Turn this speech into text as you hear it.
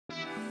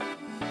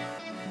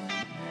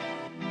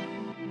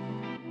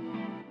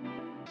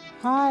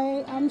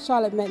Hi, I'm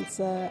Charlotte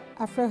Menzer,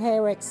 Afro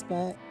hair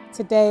expert.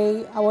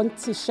 Today I want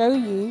to show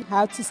you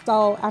how to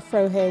style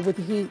Afro hair with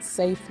heat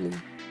safely.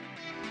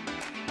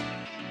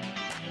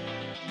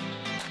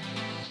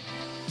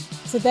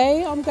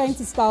 Today I'm going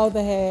to style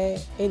the hair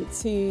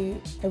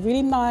into a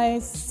really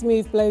nice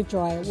smooth blow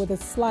dry with a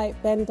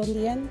slight bend on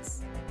the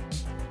ends.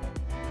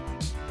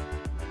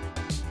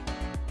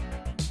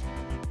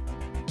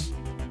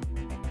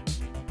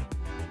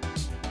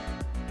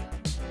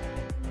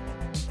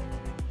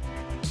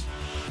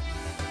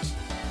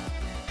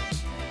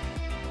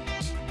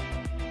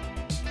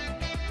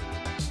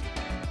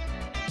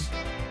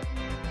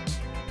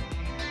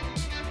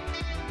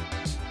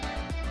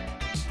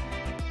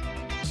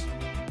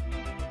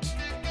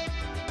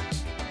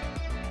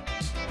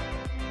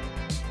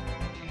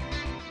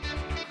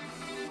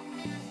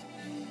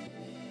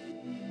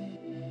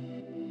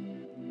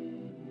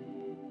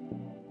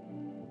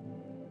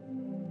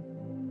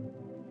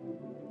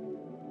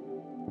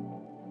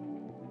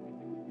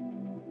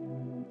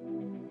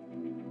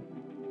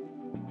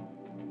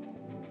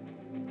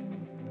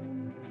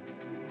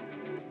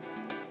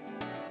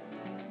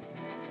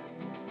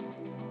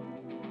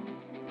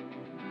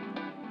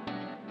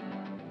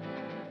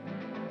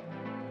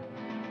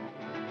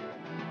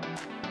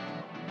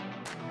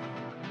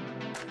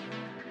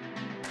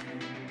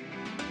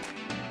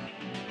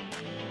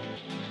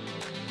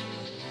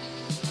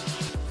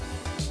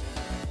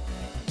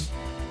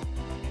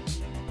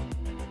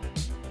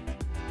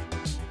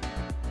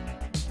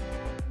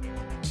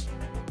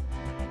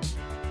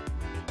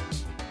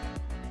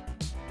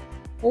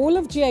 All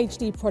of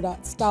GHD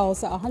products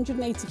styles at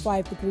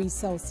 185 degrees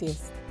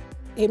Celsius.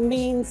 It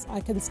means I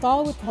can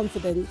style with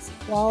confidence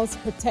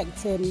whilst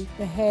protecting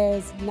the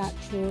hair's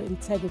natural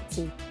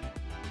integrity.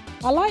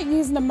 I like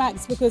using the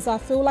Max because I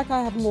feel like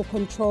I have more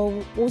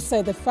control.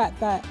 Also the fact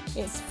that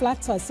it's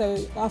flatter,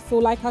 so I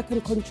feel like I can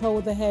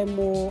control the hair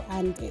more,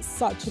 and it's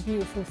such a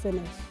beautiful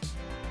finish.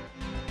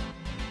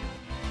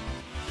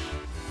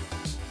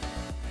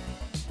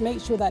 Make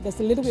sure that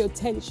there's a little bit of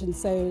tension,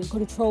 so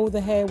control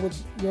the hair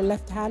with your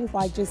left hand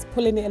by just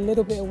pulling it a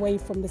little bit away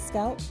from the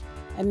scalp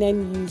and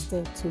then use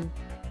the tool.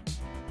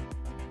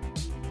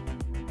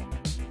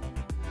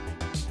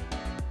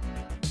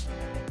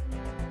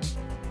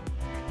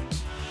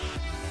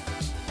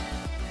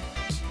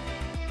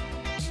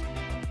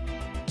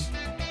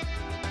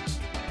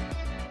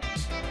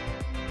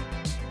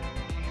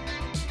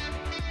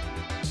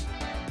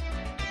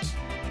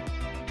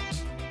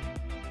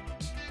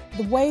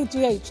 The way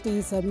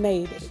GHDs are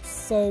made, it's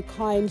so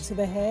kind to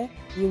the hair.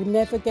 You'll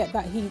never get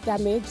that heat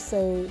damage.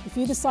 So if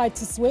you decide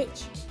to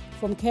switch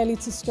from curly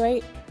to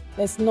straight,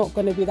 there's not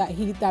going to be that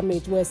heat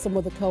damage where some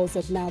of the curls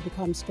have now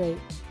become straight.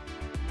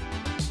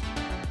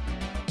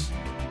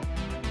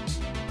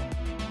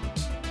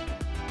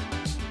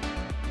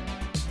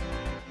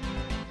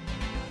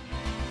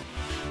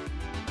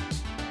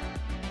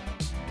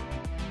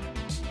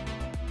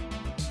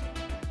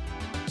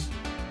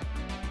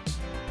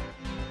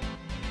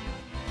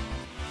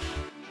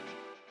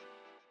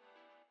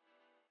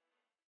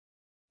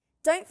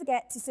 Don't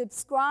forget to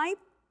subscribe,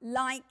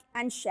 like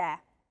and share.